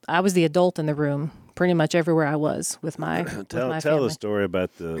was the adult in the room pretty much everywhere I was with my Tell family. the story about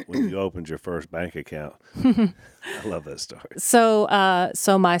when you opened your first bank account. I love that story. So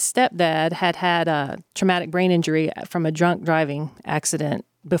my stepdad had a traumatic brain injury from a drunk driving accident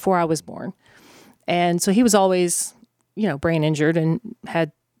before I was born, and so he was always, brain injured and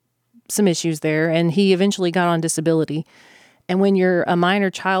had some issues there. And he eventually got on disability. And when you're a minor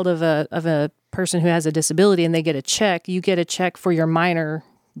child of a person who has a disability and they get a check, you get a check for your minor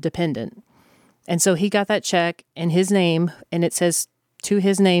dependent. And so he got that check in his name, and it says to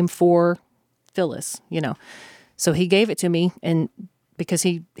his name for Phyllis, So he gave it to me, and because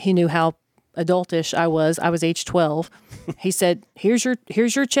he knew how adultish I was age 12. He said, here's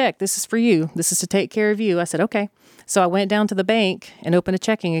your check. This is for you. This is to take care of you. I said, okay. So I went down to the bank and opened a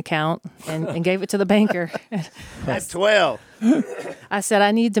checking account and gave it to the banker. At 12. I said,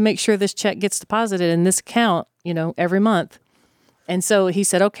 I need to make sure this check gets deposited in this account, every month. And so he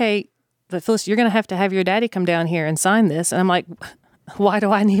said, okay, but Phyllis, you're going to have your daddy come down here and sign this. And I'm like, why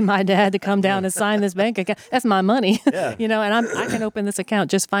do I need my dad to come down and sign this bank account? That's my money, Yeah. and I can open this account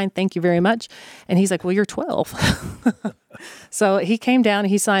just fine. Thank you very much. And he's like, well, you're 12. So he came down and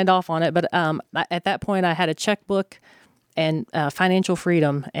he signed off on it. But at that point, I had a checkbook and financial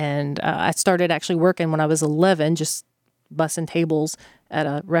freedom. And I started actually working when I was 11, just bussing tables at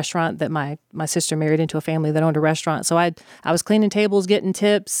a restaurant that my sister married into a family that owned a restaurant. So I was cleaning tables, getting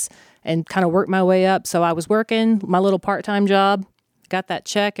tips, and kind of worked my way up. So I was working my little part-time job, got that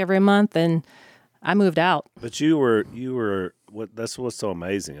check every month, and I moved out. But you were that's what's so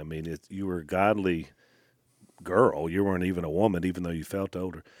amazing. I mean, you were a godly girl. You weren't even a woman, even though you felt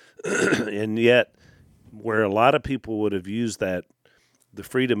older. And yet, where a lot of people would have used the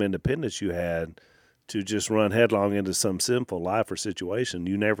freedom, independence you had to just run headlong into some sinful life or situation,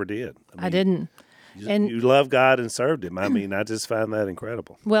 you never did. I didn't. And you love God and served Him. I mean, I just find that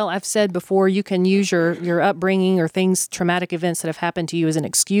incredible. well, I've said before, you can use your upbringing or traumatic events that have happened to you as an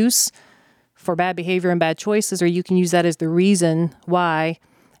excuse for bad behavior and bad choices, or you can use that as the reason why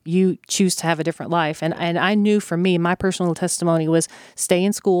you choose to have a different life. And I knew for me, my personal testimony was stay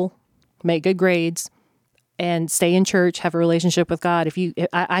in school, make good grades, and stay in church, have a relationship with God.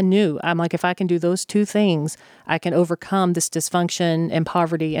 I knew, I'm like, if I can do those two things, I can overcome this dysfunction and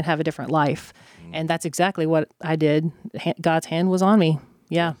poverty and have a different life. And that's exactly what I did. God's hand was on me.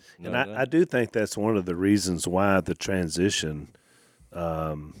 Yeah. And I do think that's one of the reasons why the transition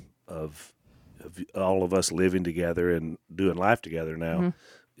of all of us living together and doing life together now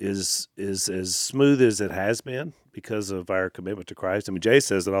is as smooth as it has been because of our commitment to Christ. I mean, Jay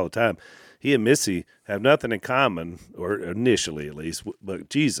says it all the time. He and Missy have nothing in common, or initially at least, but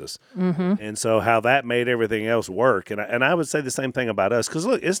Jesus. Mm-hmm. And so how that made everything else work. And I would say the same thing about us, because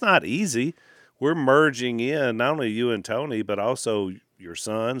look, it's not easy. We're merging in, not only you and Tony, but also your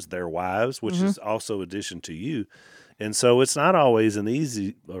sons, their wives, which is also addition to you. And so it's not always an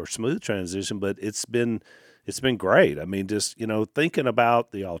easy or smooth transition, but it's been great. I mean, just, thinking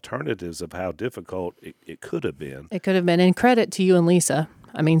about the alternatives of how difficult it could have been. It could have been. And credit to you and Lisa.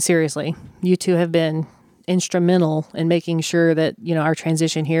 I mean, seriously, you two have been instrumental in making sure that, our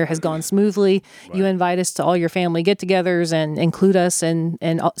transition here has gone smoothly. Right. You invite us to all your family get-togethers and include us and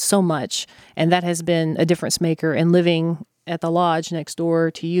so much. And that has been a difference maker. And living at the lodge next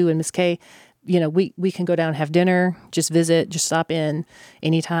door to you and Miss Kay, we can go down and have dinner, just visit, just stop in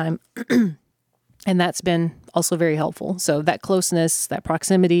anytime. And that's been also very helpful. So that closeness, that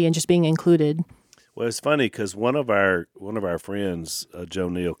proximity, and just being included. Well, it's funny because one of our friends, Joe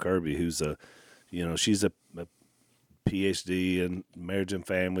Neal Kirby, who's she's a PhD in marriage and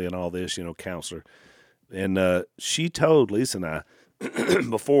family and all this, counselor, and she told Lisa and I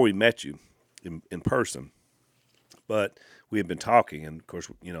before we met you in person, but we had been talking, and of course,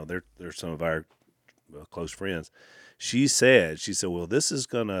 they're some of our close friends. She said, well, this is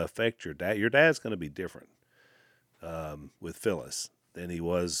going to affect your dad. Your dad's going to be different with Phyllis than he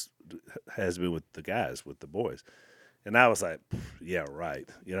has been with the guys, with the boys. And I was like, yeah, right.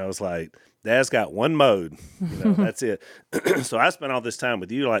 It's like, Dad's got one mode. That's it. So I spent all this time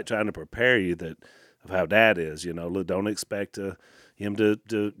with you, like trying to prepare you of how Dad is. Don't expect him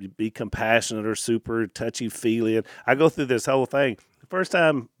to be compassionate or super touchy-feely. And I go through this whole thing. The first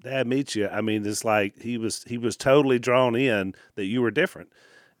time Dad meets you, I mean, it's like he was totally drawn in that you were different.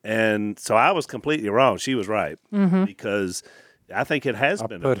 And so I was completely wrong. She was right because I think it has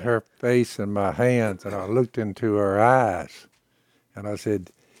been. I put her face in my hands and I looked into her eyes and I said,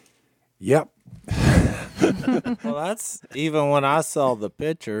 yep. Well, that's even when I saw the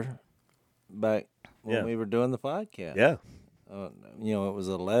picture back when we were doing the podcast. Yeah. It was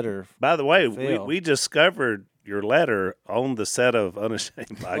a letter. By the way, we discovered your letter on the set of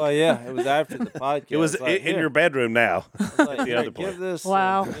Unashamed podcast. Well, yeah, it was after the podcast. It was like, in your bedroom now. Like, the other give place. this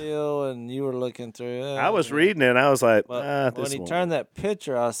Wow. Phil, and you were looking through it. I was reading it, and I was like, But this when he won't turned work. that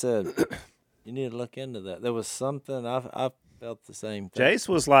picture, I said, you need to look into that. There was something, I felt the same thing. Jace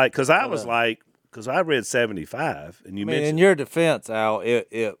was like, because I read 75, and you in mentioned your defense, Al,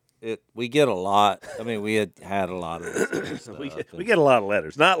 we get a lot. I mean, we had a lot of this stuff. we get a lot of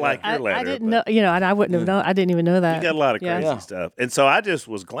letters, not like your letter. I didn't know, and I wouldn't have known. I didn't even know that. You got a lot of crazy Yeah. stuff. And so I just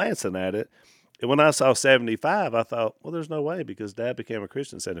was glancing at it. And when I saw 75, I thought, well, there's no way because Dad became a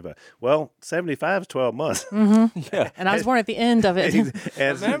Christian at 75. Well, 75 is 12 months. Yeah. And I was born at the end of it. And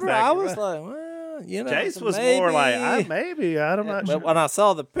Remember, exactly I was right. like, well, Jace was maybe. more like, I'm not But sure. when I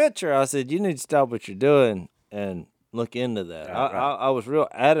saw the picture, I said, you need to stop what you're doing and look into that. Right. I was real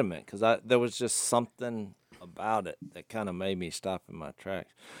adamant because there was just something about it that kind of made me stop in my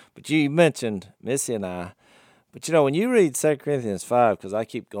tracks. But you mentioned Missy and I. But, when you read 2 Corinthians 5, because I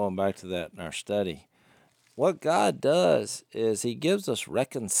keep going back to that in our study, what God does is he gives us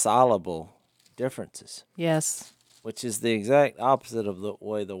reconcilable differences, Yes. which is the exact opposite of the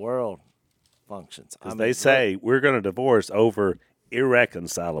way the world functions. Because they say we're going to divorce over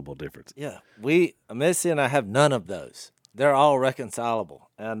irreconcilable differences. Yeah, Missy and I have none of those. They're all reconcilable,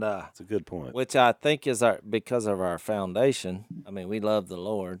 and That's a good point. which I think is because of our foundation. I mean, we love the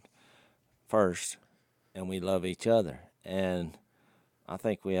Lord first, and we love each other, and I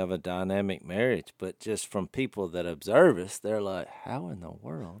think we have a dynamic marriage. But just from people that observe us, they're like, "How in the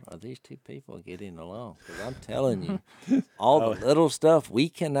world are these two people getting along?" Because I'm telling you, all the little stuff we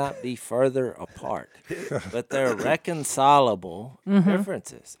cannot be further apart, but they're reconcilable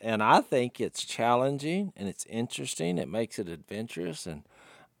differences, and I think it's challenging and it's interesting. It makes it adventurous, and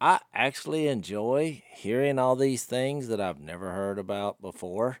I actually enjoy hearing all these things that I've never heard about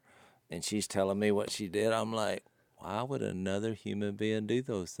before. And she's telling me what she did. I'm like, why would another human being do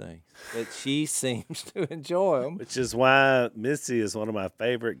those things? But she seems to enjoy them. Which is why Missy is one of my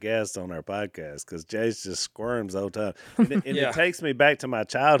favorite guests on our podcast because Jace just squirms the whole time. And it takes me back to my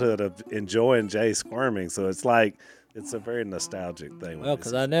childhood of enjoying Jay squirming. So it's like, it's a very nostalgic thing. Well,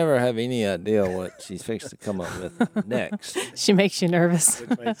 because I never have any idea what she's fixed to come up with next. She makes you nervous.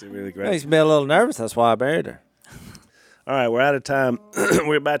 Which makes it really great. Makes me a little nervous. That's why I buried her. All right, we're out of time.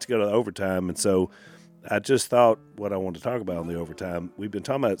 We're about to go to the overtime, and so I just thought what I wanted to talk about in the overtime. We've been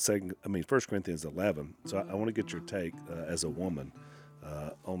talking about 1 Corinthians 11, so I want to get your take as a woman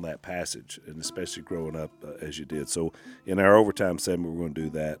on that passage, and especially growing up as you did. So in our overtime segment, we're going to do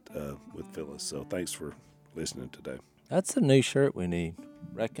that with Phyllis. So thanks for listening today. That's the new shirt we need.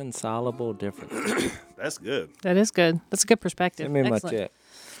 Reconcilable difference. That's good. That is good. That's a good perspective. Give me my Excellent. check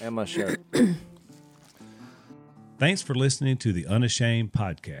and my shirt. Thanks for listening to the Unashamed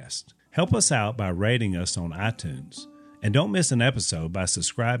podcast. Help us out by rating us on iTunes. And don't miss an episode by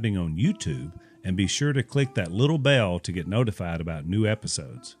subscribing on YouTube, and be sure to click that little bell to get notified about new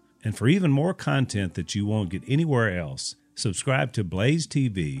episodes. And for even more content that you won't get anywhere else, subscribe to Blaze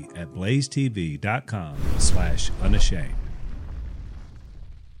TV at blazetv.com/unashamed.